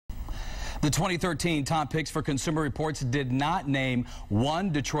The 2013 top picks for Consumer Reports did not name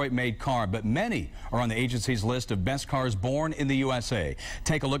one Detroit-made car, but many are on the agency's list of best cars born in the USA.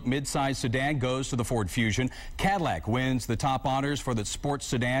 Take a look. Midsize sedan goes to the Ford Fusion. Cadillac wins the top honors for the sports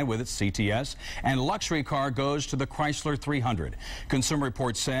sedan with its CTS, and luxury car goes to the Chrysler 300. Consumer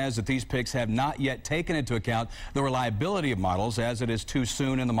Reports says that these picks have not yet taken into account the reliability of models, as it is too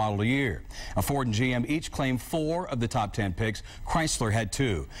soon in the model year. Ford and GM each claim 4 of the top 10 picks. Chrysler had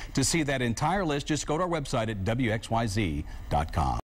 2. To see that entire list, just go to our website at WXYZ.com.